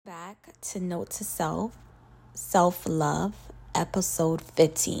back to Note to Self, Self-Love, episode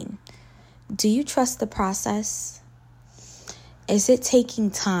 15. Do you trust the process? Is it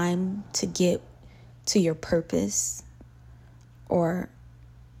taking time to get to your purpose or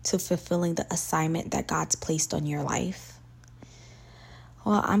to fulfilling the assignment that God's placed on your life?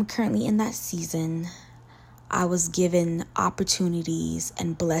 Well, I'm currently in that season. I was given opportunities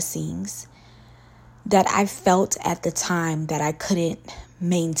and blessings that I felt at the time that I couldn't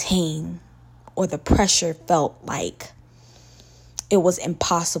maintain, or the pressure felt like it was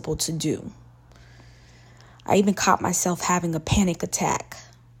impossible to do. I even caught myself having a panic attack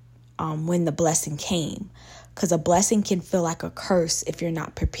when the blessing came, because a blessing can feel like a curse if you're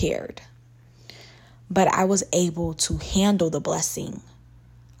not prepared. But I was able to handle the blessing.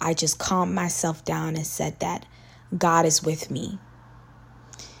 I just calmed myself down and said that God is with me.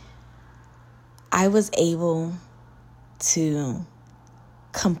 I was able to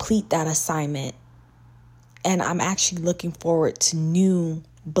complete that assignment, and I'm actually looking forward to new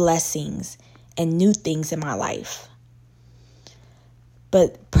blessings and new things in my life.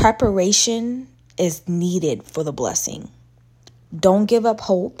 But preparation is needed for the blessing. Don't give up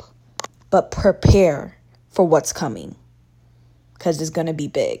hope, but prepare for what's coming, because it's going to be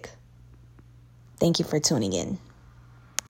big. Thank you for tuning in.